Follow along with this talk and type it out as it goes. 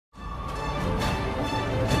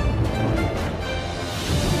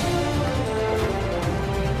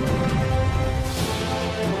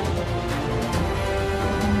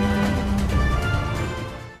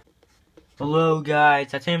Hello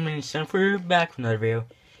guys, that's we're back with another video,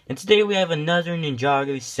 and today we have another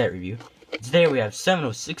Ninjago set review. Today we have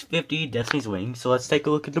 70650 Destiny's Wing, so let's take a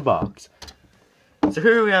look at the box. So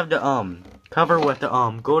here we have the cover with the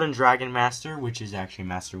Golden Dragon Master, which is actually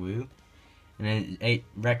Master Wu. And then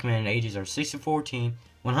recommended ages are 6 to 14,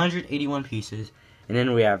 181 pieces. And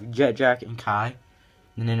then we have Jet Jack and Kai.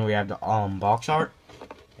 And then we have the box art.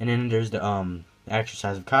 And then there's the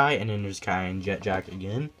exercise of Kai, and then there's Kai and Jet Jack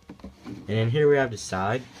again. And then here we have the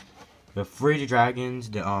side, the Free the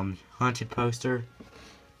Dragons, the Hunted poster,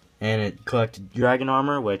 and it collected dragon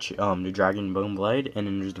armor, which the dragon bone blade, and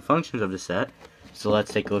then there's the functions of the set. So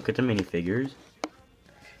let's take a look at the minifigures.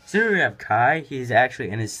 So here we have Kai. He's actually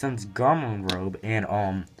in his son's garment robe,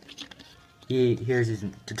 and here's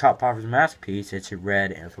the top part of his masterpiece. It's a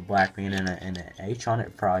red and a black bean and an H on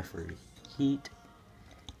it, probably for heat.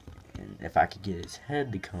 And if I could get his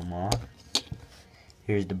head to come off.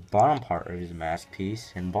 Here's the bottom part of his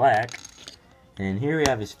masterpiece in black. And here we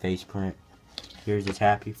have his face print. Here's his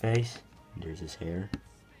happy face. There's his hair.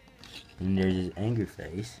 And there's his angry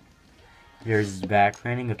face. There's his back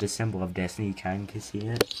printing with the symbol of destiny. You kind of can see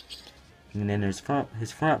it. And then there's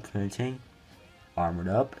his front printing. Armored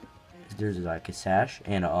up. There's like a sash.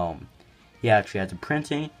 And he actually has a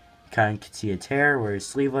printing. You kind of can see a tear where his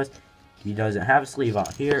sleeve was. He doesn't have a sleeve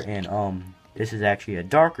out here. And this is actually a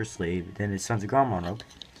darker sleeve than his son's garment robe.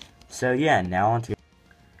 So yeah, now on to.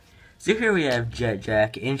 So here we have Jet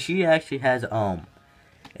Jack, and she actually has a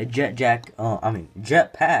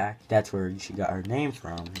jetpack. That's where she got her name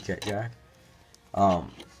from, Jet Jack.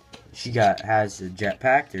 Has a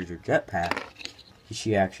jetpack. There's her jetpack.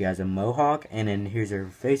 She actually has a mohawk, and then here's her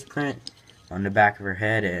face print on the back of her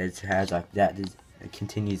head. It has like that. It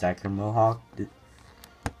continues like her mohawk,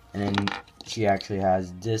 and then she actually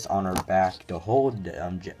has this on her back to hold the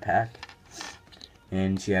jetpack.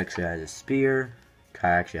 And she actually has a spear. Kai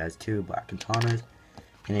actually has two black katanas.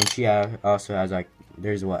 And then she also has like,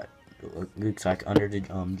 there's what looks like under the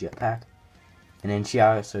jetpack. And then she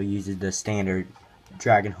also uses the standard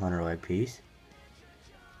Dragon Hunter leg piece.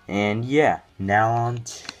 And yeah, now on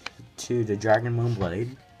to the Dragon Moon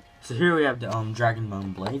Blade. So here we have the Dragon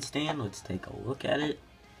Moon Blade stand. Let's take a look at it.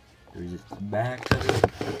 There's the back of it,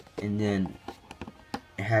 and then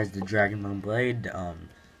it has the Dragon Moon Blade.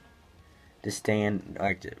 The stand,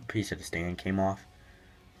 like the piece of the stand, came off,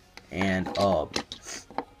 and it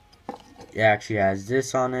actually has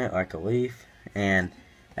this on it, like a leaf, and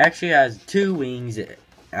actually has two wings.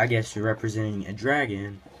 I guess representing a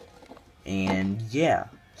dragon, and yeah.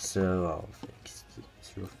 So I'll fix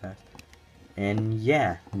this real fast, and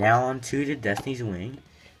yeah. Now on to the Destiny's Wing.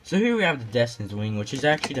 So here we have the Destiny's Wing, which is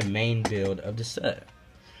actually the main build of the set.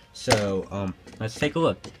 So, let's take a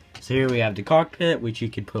look. So here we have the cockpit, which you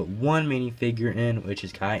could put one minifigure in, which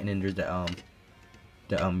is Kai, and then there's the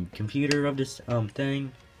computer of this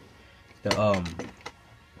thing.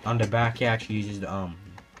 On the back, he actually uses the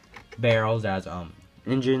barrels as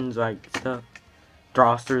engines, like stuff,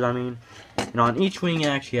 thrusters, I mean. And on each wing, it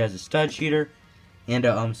actually has a stud shooter and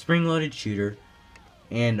a spring-loaded shooter,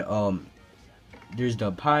 and there's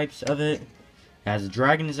the pipes of it. It has a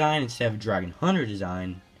dragon design instead of a dragon hunter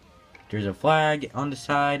design. There's a flag on the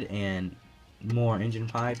side and more engine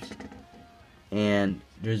pipes. And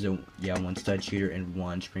there's one stud shooter and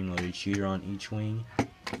one spring-loaded shooter on each wing. And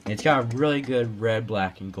it's got a really good red,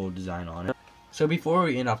 black, and gold design on it. So before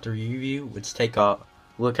we end off the review, let's take a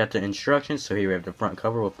look at the instructions. So here we have the front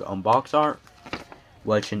cover with the box art,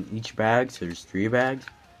 which in each bag. So there's 3 bags.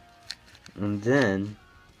 And then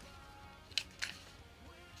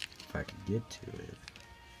if I could get to it.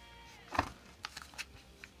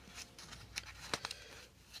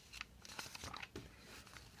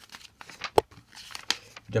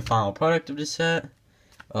 The final product of the set,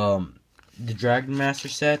 the Dragon Master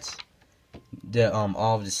sets,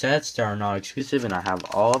 all of the sets that are not exclusive, and I have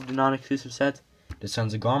all of the non-exclusive sets. The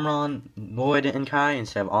Sons of Garmron, Lloyd, and Kai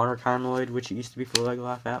instead of Honor, Kai, and Lloyd, which it used to be for Lego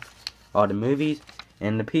Life app. All the movies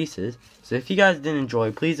and the pieces. So if you guys did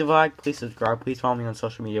enjoy, please leave a like, please subscribe, please follow me on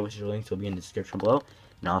social media, which your links will be in the description below.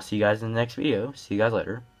 And I'll see you guys in the next video. See you guys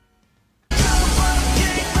later.